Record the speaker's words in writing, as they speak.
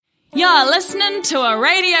You're listening to a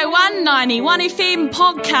Radio 1 91 FM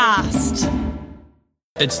podcast.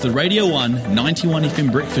 It's the Radio 1 91 FM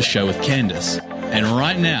breakfast show with Candice. And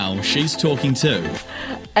right now, she's talking to...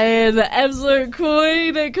 And the absolute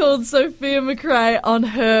queen called Sofia Machray on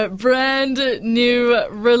her brand new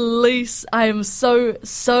release. I am so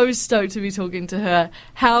stoked to be talking to her.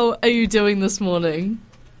 How are you doing this morning?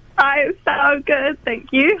 I'm so good, thank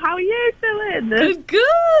you. How are you doing?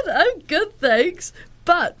 Good. I'm good, thanks.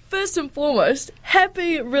 But first and foremost,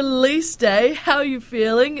 happy release day. How are you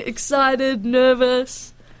feeling? Excited?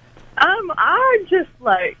 Nervous? I'm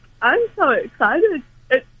so excited.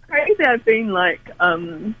 It's crazy. I've been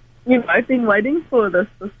I've been waiting for this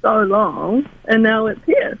for so long, and now it's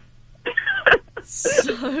here.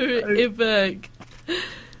 So epic.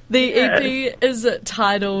 The EP is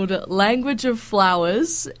titled Language of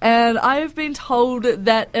Flowers, and I have been told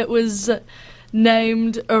that it was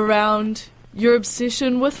named around your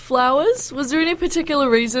obsession with flowers. Was there any particular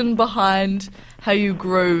reason behind how you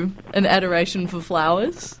grew an adoration for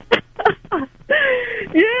flowers?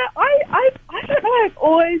 Yeah, I don't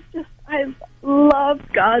know. I've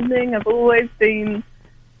loved gardening. I've always been,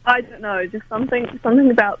 I don't know, just something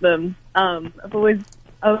about them. I've always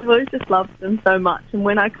just loved them so much. And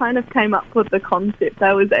when I kind of came up with the concept,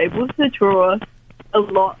 I was able to draw a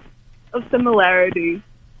lot of similarities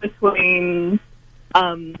between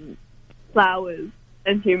flowers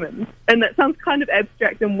and humans. And that sounds kind of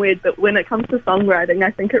abstract and weird, but when it comes to songwriting,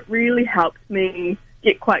 I think it really helped me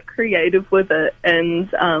get quite creative with it. And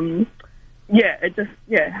it just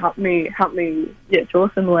helped me draw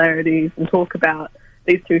similarities and talk about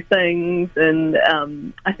these two things. And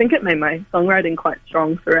I think it made my songwriting quite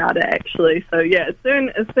strong throughout it, actually. So as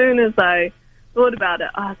soon as I thought about it,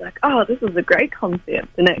 I was like, oh, this is a great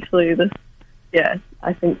concept. And actually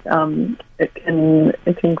I think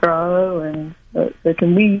it can grow, and it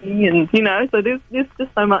can be, and so there's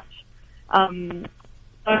just so much that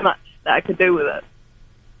I could do with it.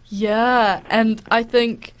 Yeah, and I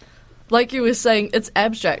think, like you were saying, it's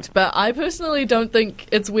abstract, but I personally don't think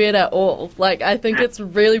it's weird at all. Like, I think it's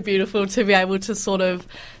really beautiful to be able to sort of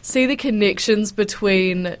see the connections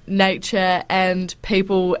between nature and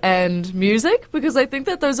people and music, because I think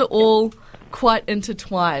that those are all quite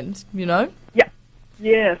intertwined,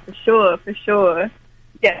 Yeah, for sure.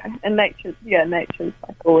 Yeah, and nature's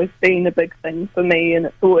always been a big thing for me, and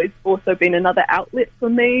it's always also been another outlet for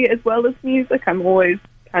me as well as music. I'm always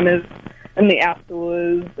kind of in the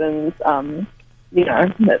outdoors, and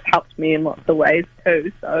that's helped me in lots of ways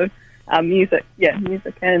too. So music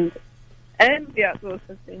and the outdoors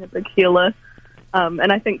has been a big healer,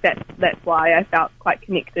 and I think that's why I felt quite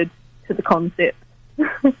connected to the concept.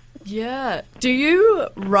 Yeah. Do you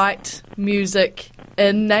write music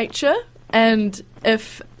in nature? And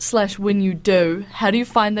when you do, how do you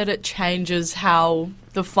find that it changes how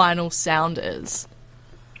the final sound is?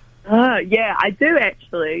 Yeah, I do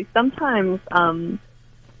actually. Sometimes I'll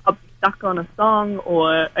be stuck on a song,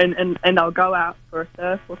 and I'll go out for a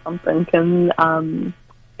surf or something, and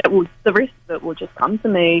the rest of it will just come to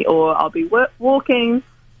me, or I'll be walking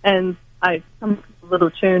and I come to a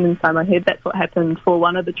little tune inside my head. That's what happened for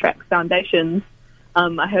one of the tracks, Foundations.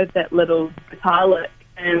 I heard that little guitar lick,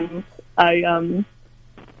 and I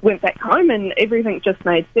went back home, and everything just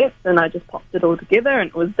made sense, and I just popped it all together, and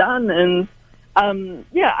it was done. And I don't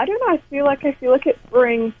know. I feel like it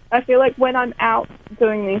brings. I feel like when I'm out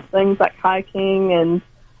doing these things like hiking and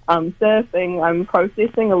surfing, I'm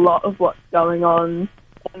processing a lot of what's going on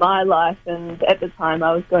in my life. And at the time,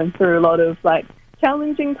 I was going through a lot of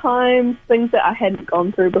challenging times, things that I hadn't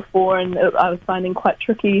gone through before, and I was finding quite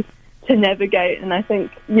tricky to navigate. And I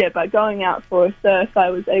think, by going out for a surf,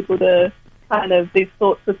 I was able to these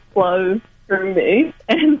thoughts would flow through me,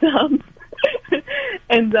 and then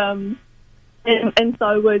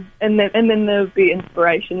there would be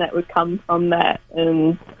inspiration that would come from that,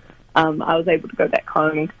 and I was able to go back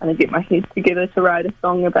home and kind of get my head together to write a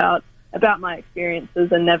song about my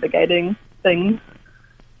experiences and navigating things.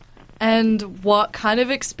 And what kind of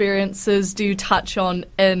experiences do you touch on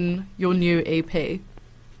in your new EP?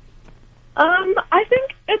 I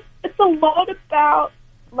think it's a lot about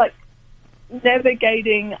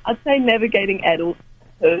navigating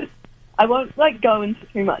adulthood. I won't go into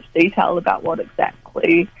too much detail about what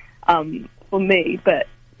exactly for me, but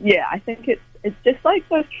I think it's just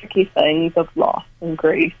those tricky things of loss and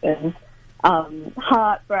grief and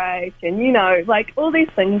heartbreak, and all these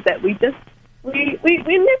things that we're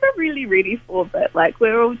never really ready for, but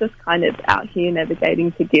we're all just kind of out here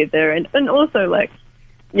navigating together, and also I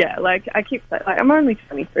keep saying, I'm only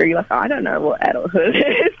 23, I don't know what adulthood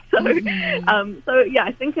is, so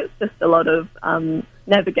I think it's just a lot of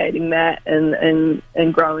navigating that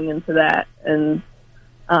and growing into that. And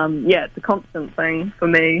it's a constant thing for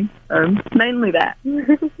me. So mainly that.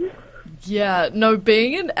 Yeah, no,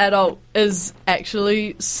 being an adult is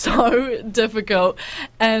actually so difficult.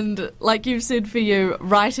 And like you've said, for you,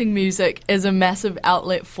 writing music is a massive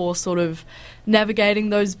outlet for sort of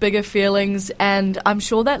navigating those bigger feelings. And I'm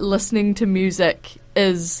sure that listening to music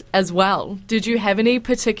is as well. Did you have any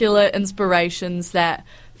particular inspirations that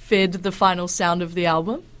fed the final sound of the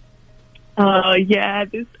album? Yeah,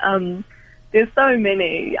 there's so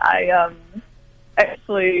many. I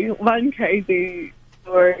actually, one crazy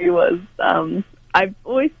story was I've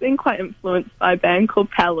always been quite influenced by a band called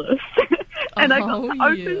Palace, and I got to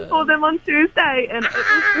open for them on Tuesday, and it was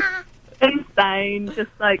just insane. Just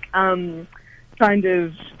like kind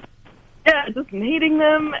of just meeting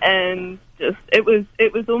them, and just it was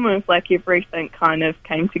almost like everything kind of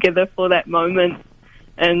came together for that moment,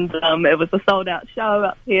 and it was a sold out show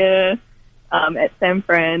up here. At San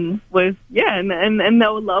Fran and they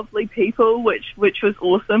were lovely people, which was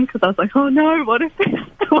awesome, because I was like, oh no, what if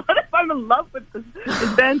I'm in love with this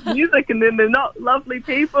band's music and then they're not lovely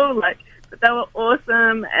people? But they were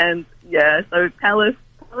awesome, and so Palace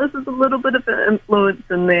is a little bit of an influence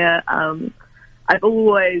in there. I've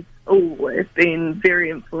always been very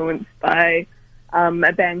influenced by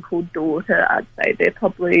a band called Daughter. I'd say they're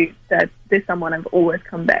someone I've always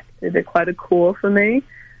come back to. They're quite a core for me.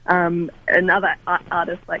 Another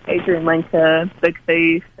artists like Adrian Lenker, Big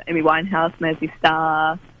Thief, Amy Winehouse, Mazzy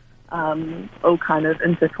Star, all kind of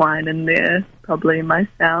intertwine in there, probably in my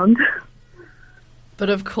sound. But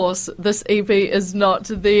of course, this EP is not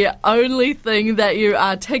the only thing that you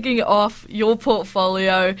are ticking off your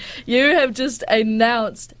portfolio. You have just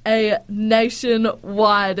announced a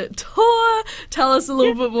nationwide tour. Tell us a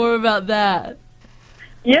little bit more about that.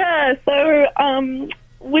 Yeah, so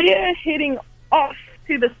we're heading off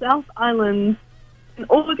to the South Island in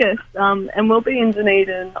August, and we'll be in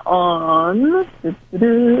Dunedin on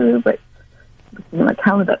my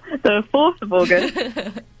calendar, the 4th of August.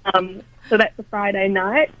 So that's a Friday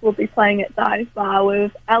night. We'll be playing at Dive Bar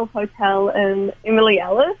with El Hotel and Emily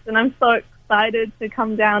Ellis, and I'm so excited to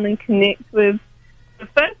come down and connect with,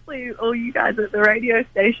 firstly, all you guys at the radio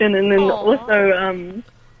station, and then also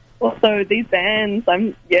these bands.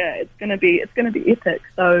 It's gonna be epic.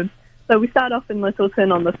 So we start off in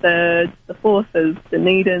Littleton on the 3rd. The 4th is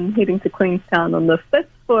Dunedin, heading to Queenstown on the 5th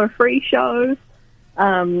for a free show.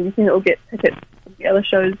 You can all get tickets for the other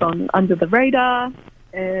shows on Under the Radar.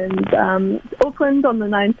 And Auckland on the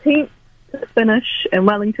 19th to finish, and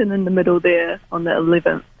Wellington in the middle there on the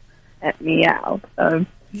 11th at Meow. So,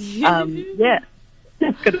 it's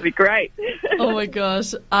going to be great. Oh my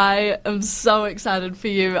gosh, I am so excited for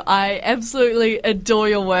you. I absolutely adore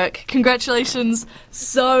your work. Congratulations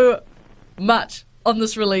so much on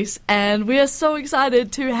this release, and we are so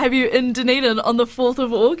excited to have you in Dunedin on the 4th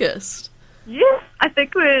of August. Yeah, I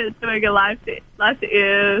think we're doing a live to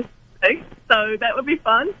air thing, so that would be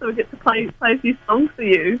fun. So we get to play a few songs for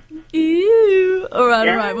you. Ew. All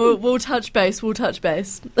right. We'll touch base.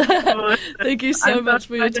 Thank you so much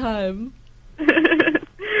for your time.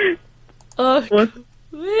 Oh, thank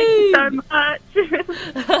you so much.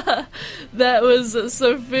 That was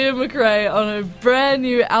Sofia Machray on a brand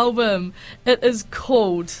new album. It is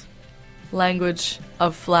called Language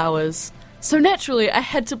of Flowers. So naturally, I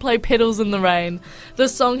had to play Petals in the Rain.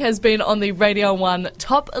 This song has been on the Radio 1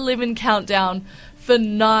 Top 11 Countdown for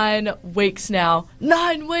 9 weeks now.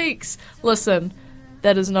 9 weeks! Listen,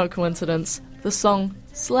 that is no coincidence. The song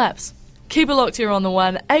slaps. Keep it locked here on the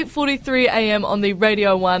one, 8:43 a.m. on the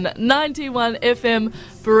Radio 1 91 FM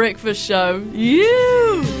Breakfast Show.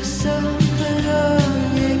 You!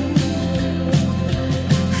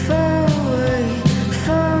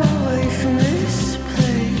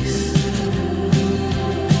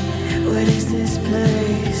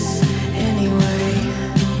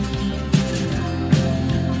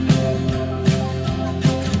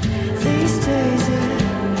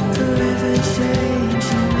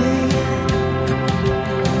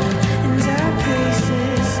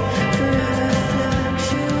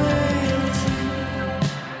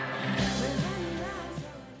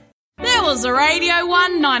 Was a Radio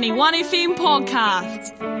 1 91 FM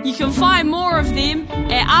podcast. You can find more of them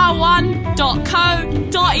at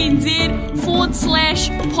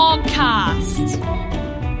r1.co.nz/podcast.